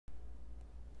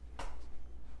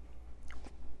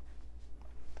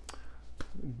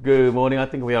Good morning. I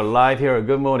think we are live here.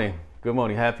 Good morning. Good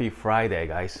morning. Happy Friday,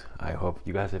 guys. I hope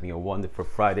you guys are having a wonderful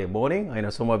Friday morning. I know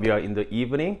some of you are in the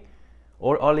evening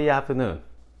or early afternoon.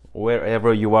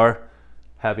 Wherever you are,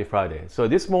 happy Friday. So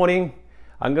this morning,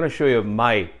 I'm going to show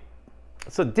you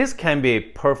so this can be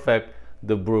perfect,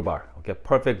 the brew bar. Okay,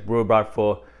 perfect brew bar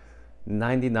for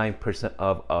 99%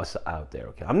 of us out there.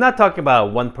 Okay, I'm not talking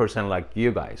about 1% like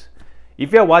you guys.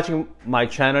 If you're watching my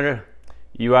channel,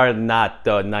 you are not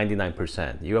the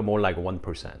 99%. You are more like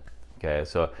 1%. Okay,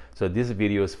 so this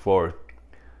video is for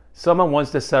someone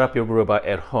wants to set up your brew bar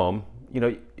at home.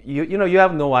 You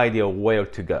have no idea where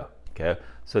to go. Okay,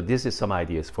 so this is some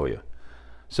ideas for you.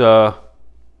 So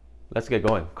let's get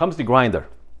going. Comes the grinder.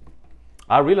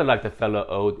 I really like the fellow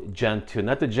old Gen 2,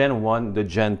 not the Gen 1, the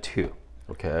Gen 2.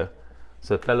 Okay,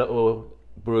 so fellow old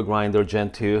brew grinder Gen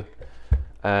 2,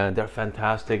 and they're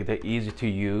fantastic. They're easy to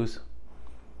use.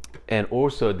 And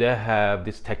also they have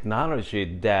this technology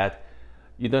that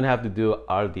you don't have to do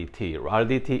RDT.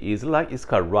 RDT is it's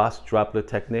called Ross droplet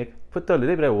technique. Put a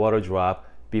little bit of water drop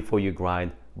before you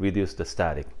grind, reduce the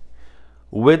static.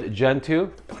 With Gen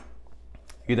 2,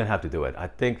 you don't have to do it. I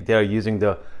think they're using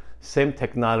the same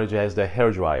technology as the hair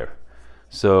dryer.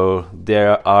 So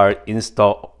there are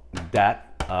installed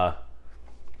that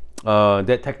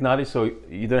technology, so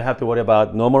you don't have to worry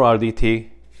about normal RDT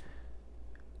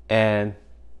and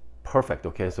perfect.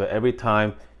 Okay, so every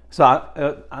time, so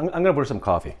I'm gonna brew some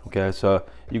coffee. Okay, so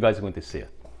you guys are going to see it.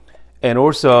 And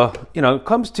also, it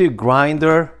comes to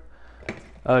grinder,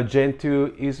 Gen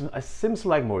 2 seems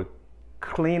like more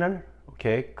cleaner.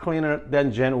 Okay, cleaner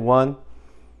than Gen 1,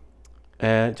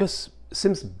 and just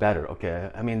seems better. Okay,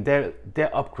 I mean they're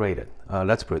upgraded.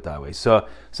 Let's put it that way. So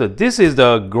this is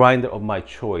the grinder of my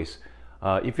choice.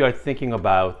 If you are thinking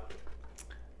about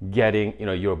getting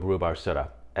your brew bar set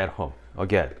up at home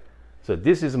again. So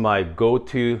this is my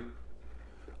go-to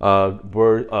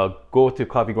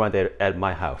coffee grinder at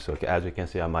my house. Okay, as you can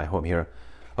see on my home here.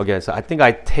 Okay, so I think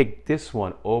I take this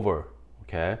one over.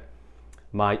 Okay,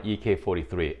 my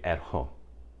EK43 at home.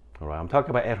 All right, I'm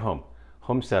talking about at home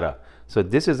setup. So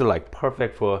this is like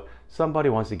perfect for somebody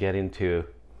wants to get into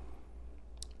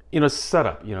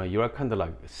setup. You're kind of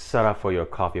like set up for your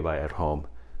coffee bar at home.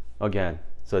 Again,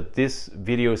 so this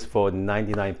video is for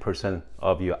 99%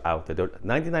 of you out there.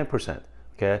 99%,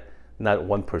 okay, not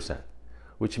 1%,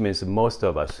 which means most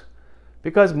of us,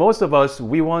 because most of us,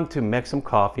 we want to make some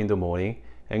coffee in the morning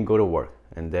and go to work.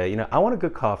 And I want a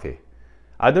good coffee.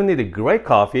 I don't need a great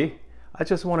coffee. I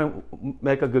just want to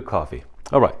make a good coffee.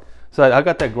 All right, so I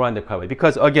got that grinder covered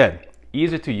because again,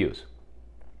 easy to use,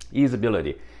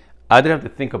 usability. I didn't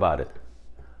have to think about it.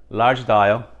 Large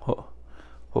dial.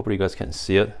 Hopefully you guys can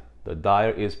see it. The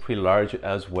dial is pretty large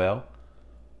as well.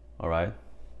 All right.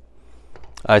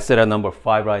 I set at number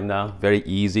 5 right now. Very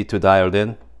easy to dial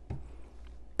in.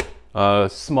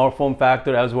 Small form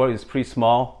factor as well is pretty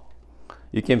small.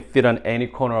 You can fit on any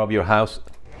corner of your house.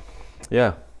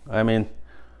 Yeah, I mean,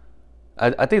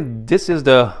 I think this is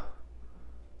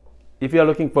if you're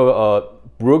looking for a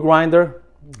brew grinder,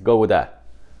 go with that.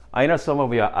 I know some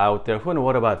of you are out there,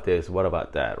 what about this, what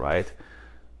about that, right?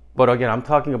 But again, I'm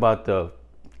talking about the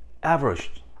average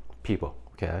people,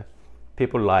 okay?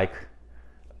 People like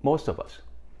most of us,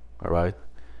 all right?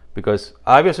 Because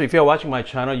obviously, if you're watching my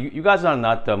channel, you guys are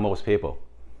not the most people,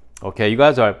 okay? You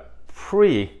guys are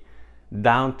pretty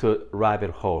down to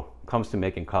rabbit hole when it comes to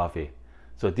making coffee.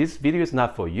 So this video is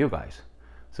not for you guys.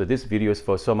 So this video is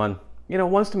for someone,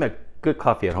 wants to make good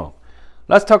coffee at home.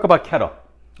 Let's talk about kettle,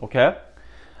 okay?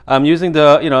 I'm using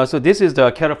so this is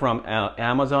the kettle from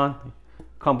Amazon,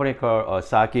 company called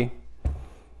Saki.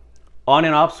 On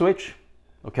and off switch,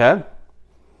 okay?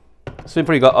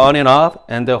 Simply go on and off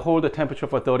and hold the temperature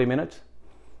for 30 minutes.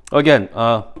 Again,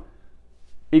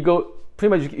 pretty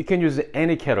much you can use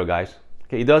any kettle, guys.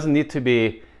 Okay, it doesn't need to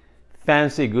be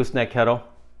fancy gooseneck kettle.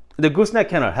 The gooseneck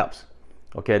kettle helps.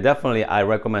 Okay, definitely I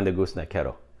recommend the gooseneck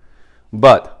kettle.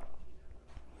 But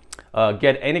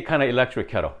get any kind of electric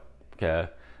kettle. Okay,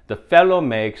 the fellow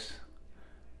makes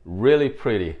really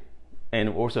pretty and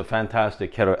also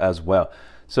fantastic kettle as well.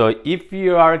 So if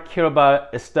you are care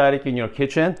about aesthetic in your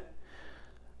kitchen,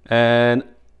 and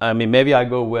I mean maybe I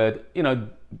go with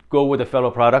the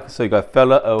fellow product. So you got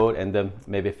fellow oat and then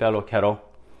maybe fellow kettle.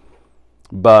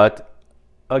 But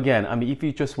again, I mean if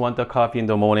you just want the coffee in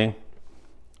the morning,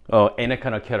 any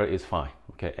kind of kettle is fine.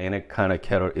 Okay, any kind of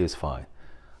kettle is fine.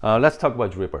 Let's talk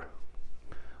about dripper.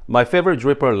 My favorite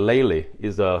dripper lately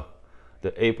is the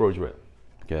April drip.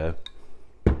 Okay,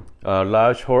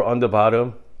 large hole on the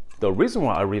bottom. The reason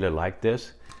why I really like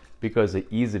this, because the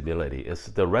easyability is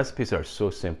the recipes are so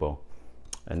simple,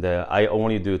 and I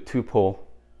only do 2 pull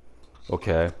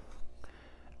Okay,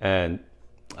 and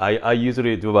I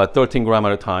usually do about 13 gram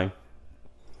at a time.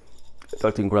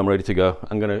 13 gram ready to go.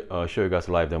 I'm gonna show you guys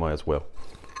a live demo as well.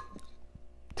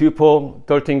 2 pull,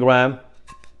 13 gram,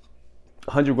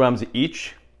 100 grams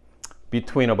each,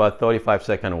 between about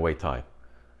 35-second wait time.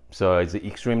 So it's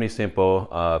extremely simple,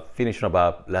 finish in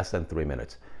about less than 3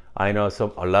 minutes. I know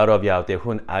a lot of you out there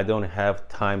who I don't have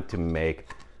time to make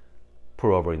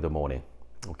pour over in the morning,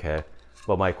 okay?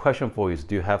 But my question for you is,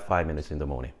 do you have 5 minutes in the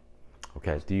morning?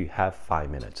 Okay, do you have 5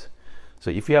 minutes?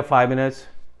 So if you have 5 minutes,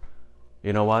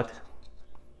 you know what?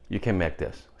 You can make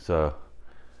this. So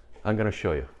I'm gonna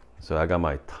show you. So I got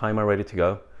my timer ready to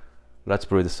go. Let's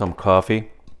brew some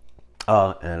coffee.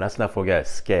 And let's not forget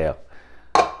scale.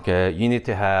 Okay, you need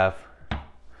to have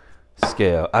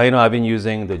scale. I know I've been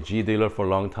using the G dealer for a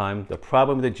long time. The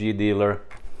problem with the G dealer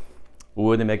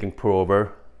when making pour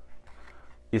over,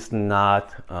 it's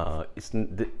not,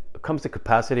 it comes to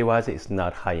capacity wise, it's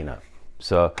not high enough.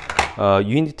 So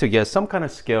you need to get some kind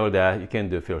of scale that you can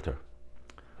do filter.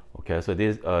 Okay, so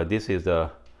this is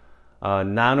the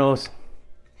nanos,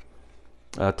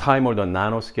 timer, the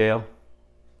nano scale,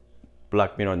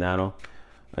 black mirror nano.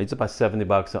 It's about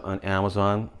 $70 on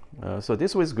Amazon. So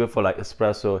this was good for like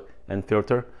espresso and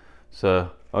filter. So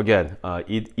again,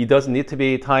 it doesn't need to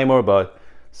be timer, but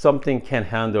something can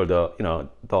handle the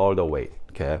all the weight.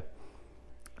 Okay,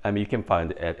 I mean you can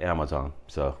find it at Amazon,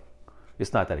 so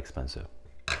it's not that expensive.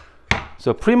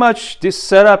 So pretty much this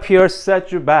setup here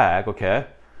sets you back. Okay,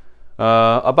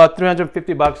 about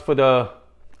 $350 for the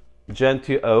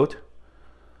Gen2 oat.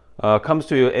 Comes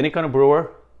to you any kind of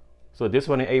brewer. So this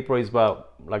one in April is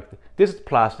about like, this is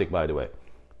plastic by the way,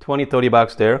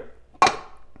 $20-$30 there.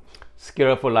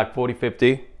 Scale for like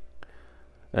 40-50,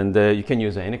 and you can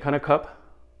use any kind of cup.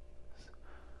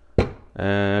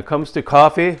 And comes to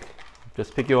coffee,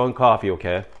 just pick your own coffee,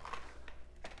 okay?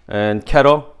 And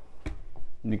kettle,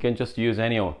 you can just use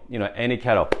any any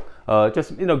kettle.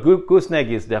 Just gooseneck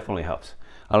is definitely helps.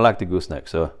 I like the gooseneck.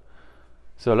 So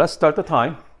let's start the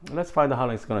time. Let's find out how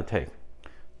long it's gonna take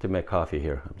to make coffee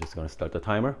here. I'm just gonna start the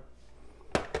timer.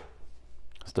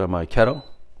 Start my kettle.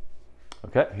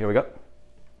 Okay, here we go.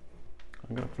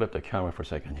 I'm gonna flip the camera for a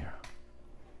second here.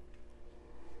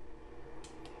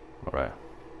 All right.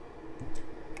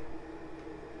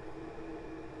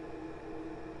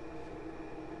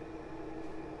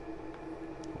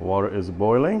 Water is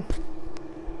boiling.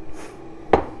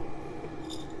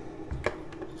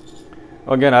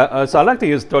 Again, so I like to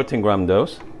use 13 gram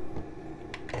dose.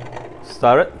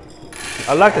 Start it.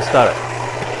 I like to start it.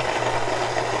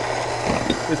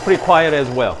 It's pretty quiet as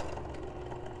well.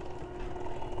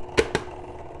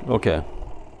 Okay.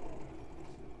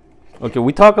 Okay,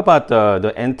 we talk about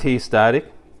the NT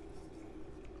static.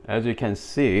 As you can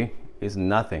see, it's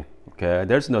nothing. Okay,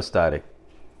 there's no static.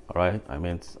 All right, I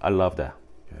mean, I love that.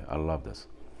 Okay, I love this.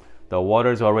 The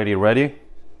water is already ready.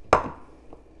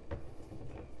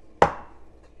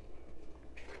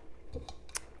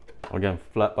 Again,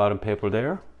 flat bottom paper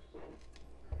there.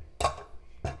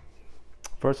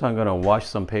 First, I'm gonna wash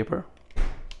some paper.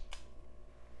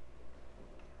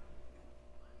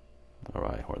 All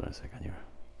right, hold on a second here.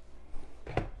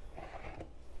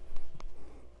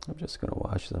 I'm just gonna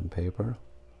wash some paper.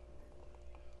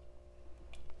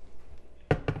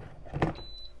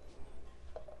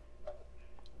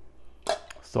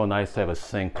 So nice to have a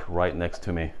sink right next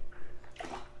to me.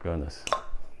 Goodness.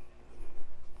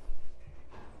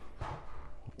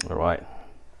 All right.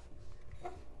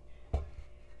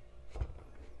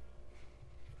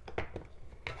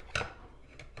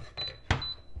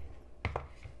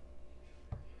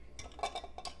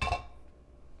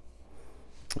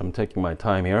 I'm taking my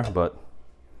time here, but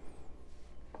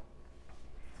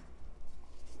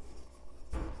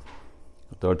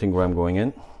 $13 gram going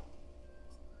in.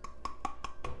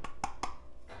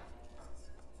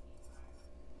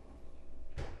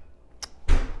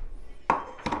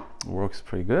 Works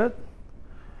pretty good.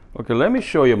 Okay, let me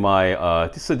show you my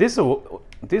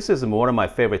this is one of my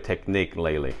favorite technique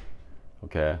lately.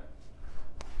 Okay,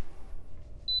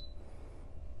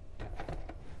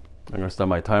 I'm gonna start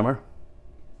my timer.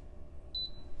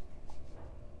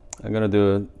 I'm gonna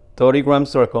do 30 gram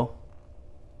circle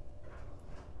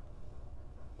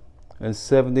and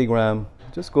 70 gram,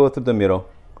 just go through the middle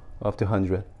up to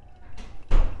 100.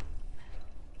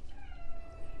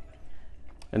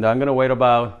 And I'm gonna wait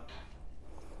about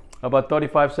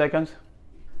 35 seconds.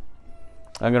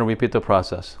 I'm gonna repeat the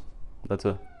process. That's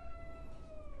it.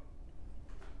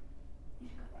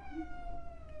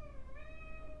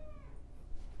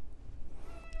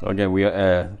 Again, we are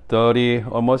at 30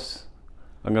 almost.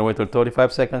 I'm gonna wait till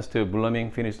 35 seconds to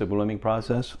blooming, finish the blooming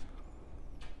process.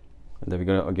 And then we're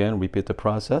gonna again repeat the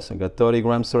process. I got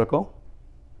 30-gram circle.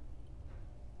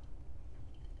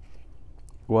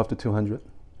 Go up to 200.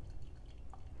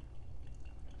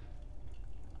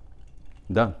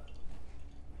 Done.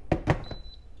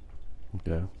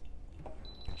 Okay.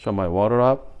 Shut my water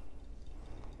up.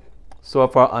 So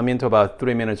far, I'm into about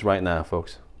 3 minutes right now,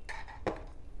 folks.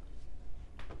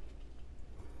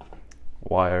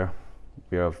 While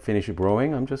we are finished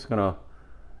brewing, I'm just gonna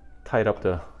tighten up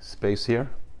the space here.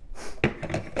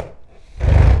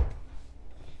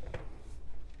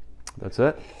 That's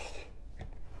it.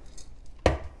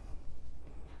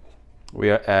 We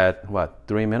are at what,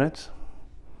 3 minutes?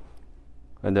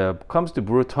 And when it comes to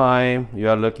brew time, you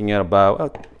are looking at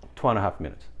about 2.5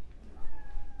 minutes.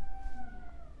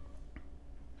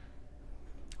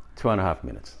 2.5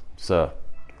 minutes. So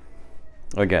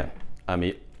again, I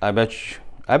mean, I bet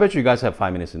you guys have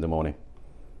 5 minutes in the morning.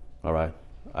 All right.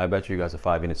 I bet you guys have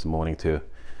 5 minutes in the morning to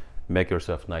make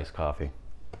yourself nice coffee.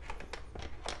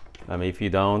 I mean, if you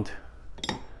don't,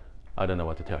 I don't know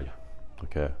what to tell you.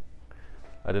 Okay.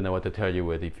 I don't know what to tell you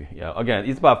with if you, yeah. Again,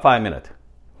 it's about 5 minutes.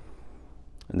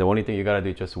 And the only thing you gotta do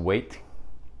is just wait.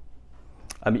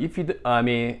 I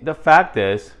mean, the fact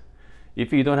is,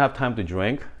 if you don't have time to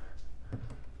drink,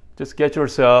 just get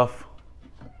yourself,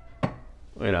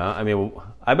 you know, I mean,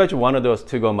 I bet you one of those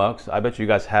to-go mugs, I bet you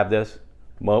guys have this,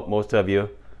 most of you,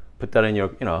 put that in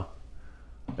your, you know,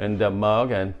 in the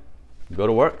mug and go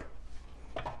to work.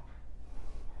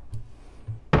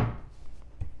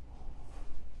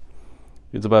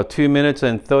 It's about 2 minutes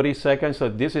and 30 seconds, so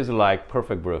this is like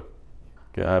perfect brew.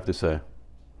 Okay, I have to say.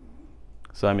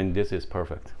 So I mean, this is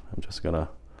perfect. I'm just gonna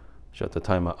shut the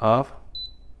timer off.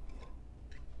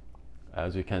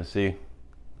 As you can see,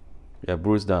 yeah,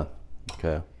 brew's done.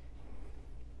 Okay.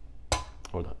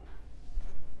 Hold on.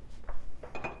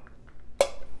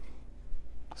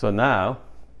 So now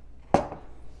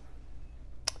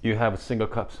you have single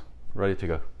cups ready to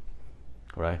go.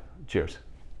 All right, cheers.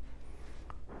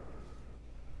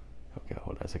 Okay,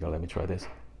 hold on a second, let me try this.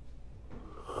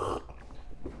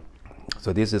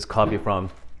 So this is coffee from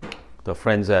the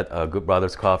friends at Good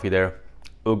Brothers Coffee there,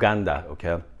 Uganda,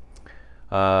 okay?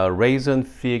 Raisin,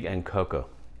 fig, and cocoa.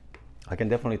 I can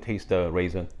definitely taste the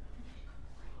raisin.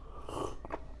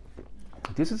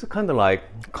 This is kind of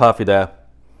like coffee that,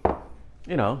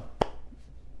 you know,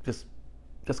 just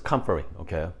comforting,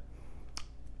 okay?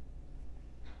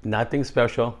 Nothing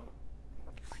special,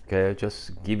 okay?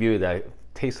 Just give you that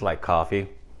taste like coffee.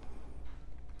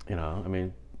 You know, I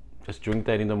mean, just drink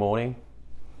that in the morning.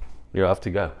 You're off to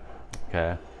go.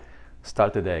 Okay,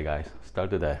 start the day, guys. Start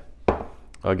the day.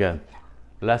 Again,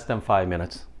 less than 5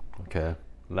 minutes. Okay,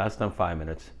 less than 5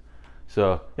 minutes.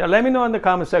 So yeah, let me know in the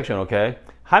comment section. Okay,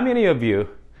 how many of you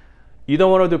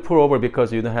don't want to do pour over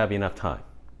because you don't have enough time?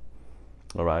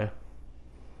 All right,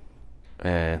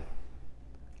 and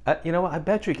you know what? I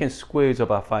bet you can squeeze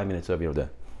about 5 minutes of your day.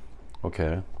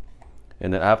 Okay,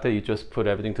 and then after you just put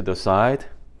everything to the side,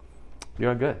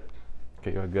 you're good.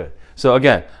 Okay, you're good. So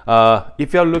again,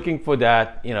 if you're looking for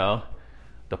that, you know,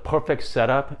 the perfect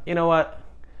setup, you know what?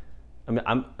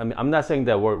 I'm not saying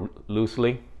that word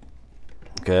loosely.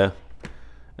 Okay,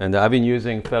 and I've been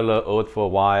using Fellow Oat for a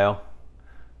while.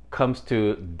 Comes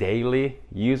to daily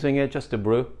using it just to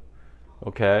brew.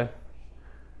 Okay,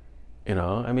 you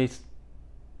know, I mean, it's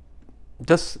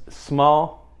just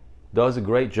small, does a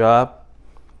great job.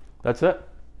 That's it.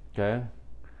 Okay.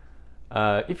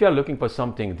 If you're looking for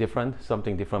something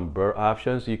different burr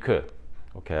options, you could.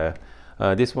 Okay,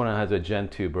 this one has a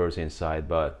Gen2 burrs inside,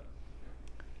 but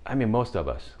I mean, most of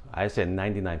us, I say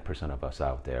 99% of us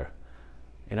out there,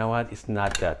 you know what? It's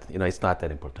not that, you know, it's not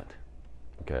that important.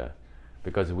 Okay,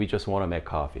 because we just want to make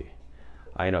coffee.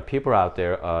 I know people out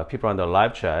there, people on the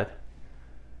live chat.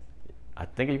 I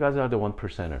think you guys are the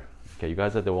 1%er. Okay, you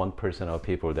guys are the 1% of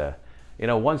people that, you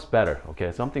know, wants better.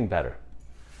 Okay, something better.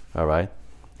 All right.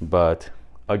 But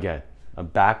again, I'm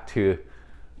back to,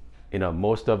 you know,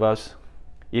 most of us,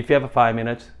 if you have 5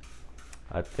 minutes,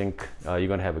 I think you're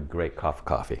gonna have a great cup of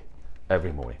coffee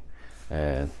every morning.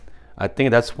 And I think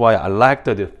that's why I like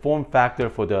the form factor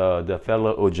for the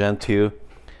Fellow Oat Gen2.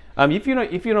 If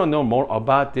you don't know more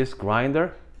about this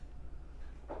grinder,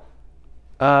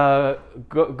 go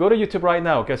to YouTube right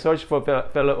now. Okay, search for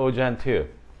Fellow Oat Gen2.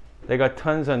 They got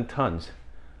tons and tons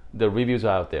the reviews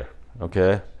out there.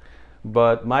 Okay.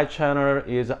 But my channel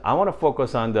is, I want to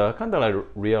focus on the kind of like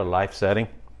real life setting,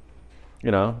 you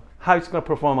know, how it's going to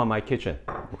perform on my kitchen.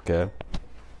 Okay.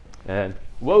 And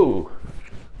whoa,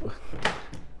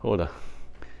 hold on.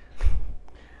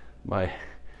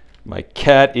 My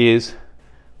cat is,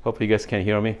 hopefully you guys can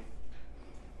hear me.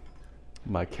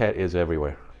 My cat is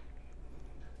everywhere.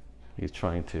 He's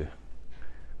trying to.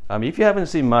 If you haven't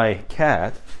seen my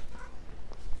cat,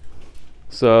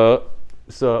 so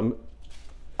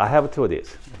I have two of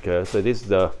these. Okay, so this is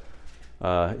the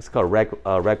it's called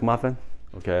rag muffin.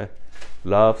 Okay,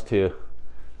 loves to,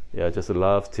 just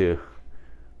loves to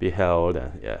be held,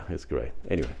 and it's great.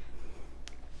 Anyway,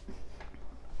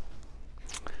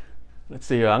 let's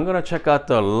see here. I'm gonna check out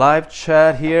the live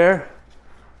chat here.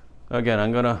 Again,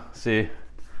 I'm gonna see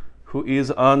who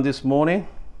is on this morning.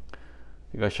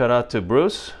 You got shout out to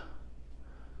Bruce.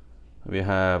 We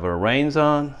have Rain's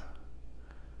on.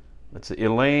 Let's see,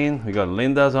 Elaine. We got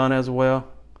Linda's on as well.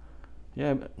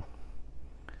 Yeah.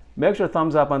 Make sure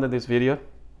thumbs up under this video.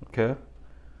 Okay.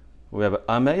 We have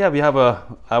we have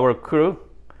our crew.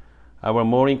 Our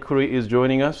morning crew is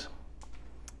joining us.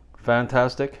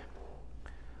 Fantastic.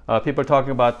 People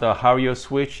talking about the Hario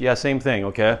switch. Yeah, same thing.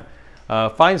 Okay.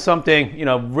 Find something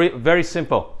very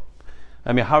simple.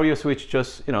 Hario switch,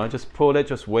 just just pull it,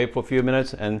 just wait for a few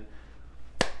minutes, and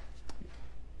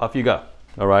off you go.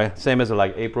 All right. Same as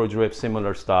like April drip,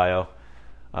 similar style.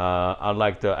 I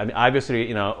like the. Obviously,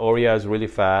 Oreo is really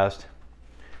fast.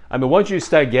 Once you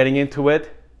start getting into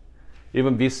it,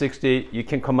 even V60, you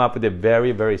can come up with a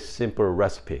very, very simple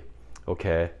recipe.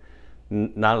 Okay,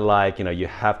 not like you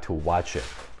have to watch it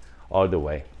all the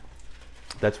way.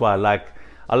 That's why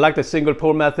I like the single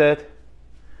pour method.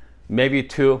 Maybe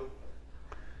 2.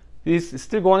 He's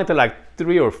still going into like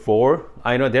 3 or 4.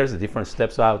 I know there's different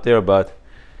steps out there, but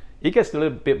it gets a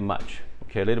little bit much.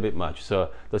 Okay, a little bit much.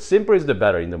 So the simpler is the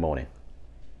better in the morning.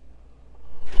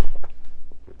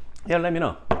 Yeah, let me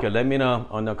know. Okay, let me know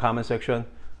on the comment section.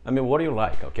 What do you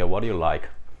like? Okay, what do you like?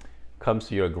 Comes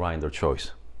to your grinder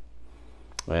choice.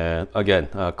 And again,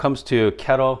 comes to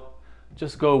kettle,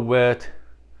 just go with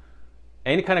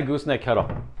any kind of gooseneck kettle.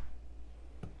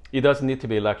 It doesn't need to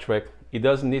be electric. It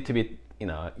doesn't need to be,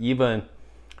 even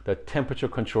the temperature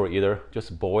control either.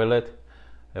 Just boil it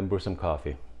and brew some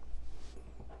coffee.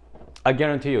 I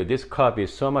guarantee you, this coffee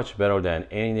is so much better than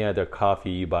any other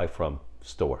coffee you buy from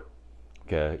store.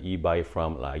 Okay, you buy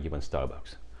from like even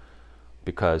Starbucks,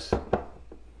 because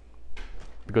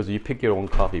you pick your own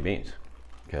coffee beans.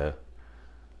 Okay,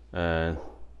 and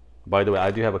by the way, I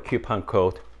do have a coupon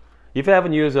code. If you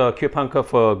haven't used a coupon code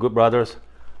for Good Brothers,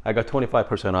 I got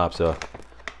 25% off. So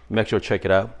make sure to check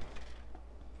it out.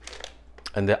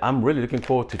 And then I'm really looking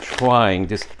forward to trying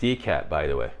this decaf. By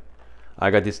the way, I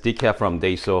got this decaf from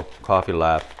Daiso Coffee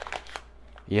Lab.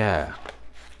 Yeah,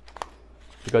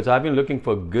 because I've been looking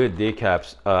for good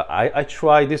decafs. I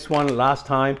tried this one last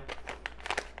time.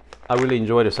 I really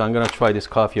enjoyed it, so I'm gonna try this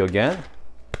coffee again.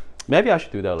 Maybe I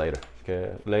should do that later.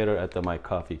 Okay, later at my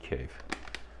coffee cave.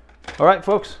 All right,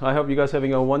 folks. I hope you guys are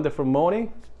having a wonderful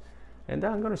morning, and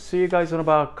then I'm gonna see you guys in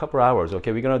about a couple hours.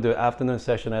 Okay, we're gonna do an afternoon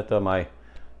session at my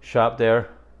shop there.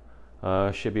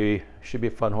 Should be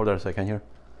fun. Hold on a second here.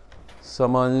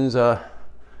 Someone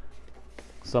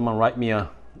write me a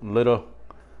little.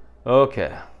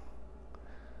 Okay.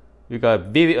 You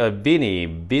got Bibi. I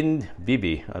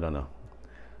don't know.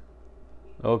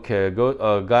 Okay,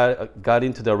 got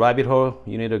into the rabbit hole.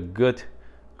 You need a good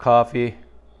coffee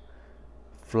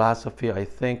philosophy. I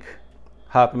think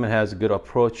Hoffman has a good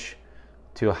approach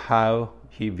to how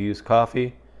he views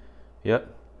coffee. Yep,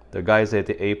 the guys at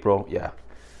the April. Yeah,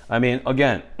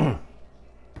 again,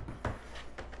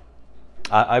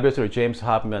 obviously James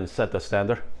Hoffman set the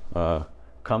standard.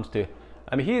 Comes to,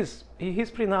 he's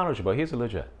pretty knowledgeable. He's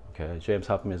legit. Okay, James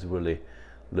Hoffman is a really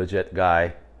legit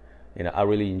guy. I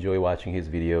really enjoy watching his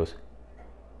videos.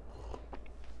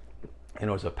 And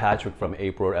also Patrick from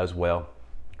April as well,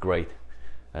 great.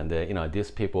 And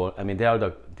these people, they are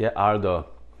the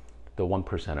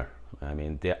 1%er.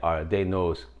 They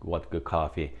knows what good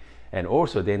coffee, and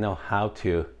also they know how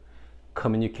to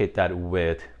communicate that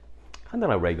with kind of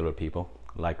like regular people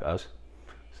like us.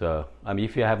 So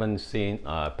if you haven't seen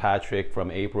Patrick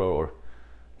from April or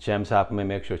James Hoffman,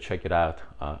 make sure to check it out.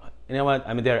 You know what?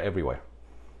 They're everywhere.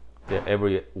 They're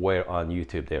everywhere on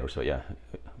YouTube there. So yeah,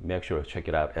 make sure to check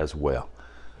it out as well.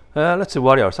 Let's see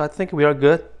what else. I think we are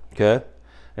good. Okay.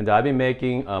 And I've been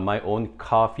making my own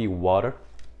coffee water,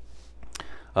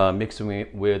 mixing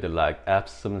it with like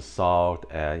Epsom salt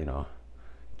and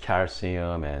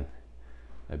calcium and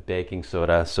baking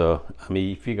soda. So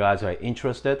if you guys are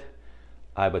interested,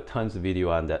 I have a tons of video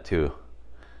on that too.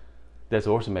 That's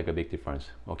also make a big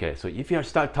difference. Okay, so if you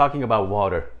start talking about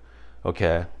water,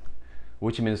 okay,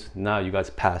 which means now you guys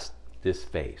passed this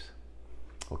phase.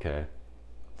 Okay,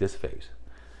 this phase.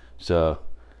 So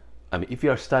if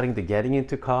you are starting to getting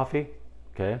into coffee,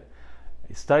 okay,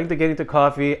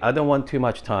 I don't want too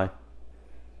much time.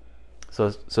 So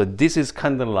this is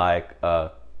kind of like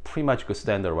pretty much good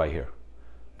standard right here.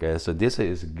 Okay, so this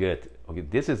is good. Okay,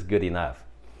 this is good enough.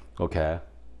 Okay,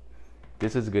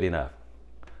 this is good enough.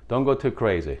 Don't go too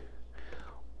crazy.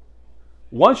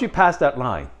 Once you pass that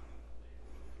line,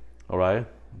 all right,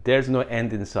 there's no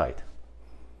end in sight.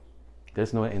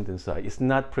 There's no end in sight. It's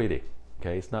not pretty.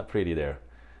 Okay, it's not pretty there.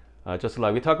 Just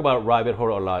like we talk about rabbit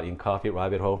hole a lot in coffee,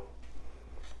 rabbit hole.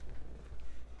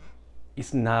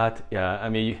 It's not, yeah, I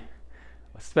mean, you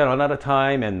spend a lot of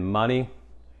time and money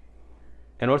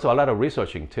and also a lot of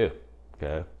researching too,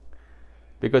 okay?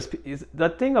 Because the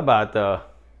thing about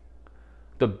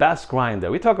the best grinder,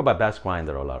 we talk about best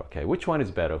grinder a lot, okay? Which one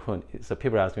is better? So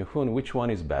people ask me, which one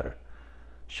is better?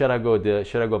 Should I go this?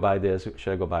 Should I go buy this?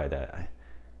 Should I go buy that?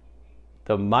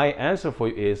 My answer for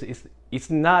you is, it's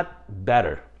not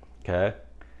better, okay?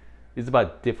 It's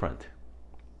about different.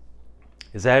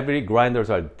 Is every grinders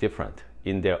are different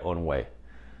in their own way.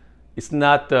 It's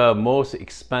not the most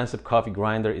expensive coffee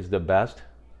grinder is the best.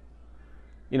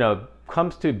 You know,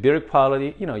 comes to beer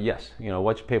quality, you know, yes, you know,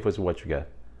 what you pay for is what you get.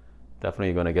 Definitely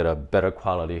you're gonna get a better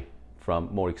quality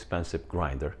from more expensive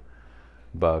grinder.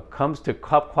 But comes to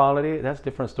cup quality, that's a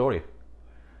different story.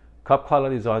 Cup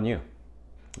quality is on you,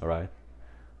 all right?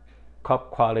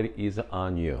 Cup quality is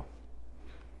on you.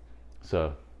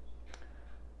 So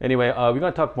anyway, we're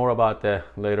going to talk more about that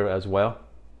later as well.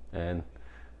 And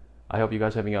I hope you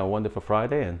guys are having a wonderful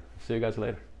Friday, and see you guys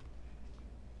later.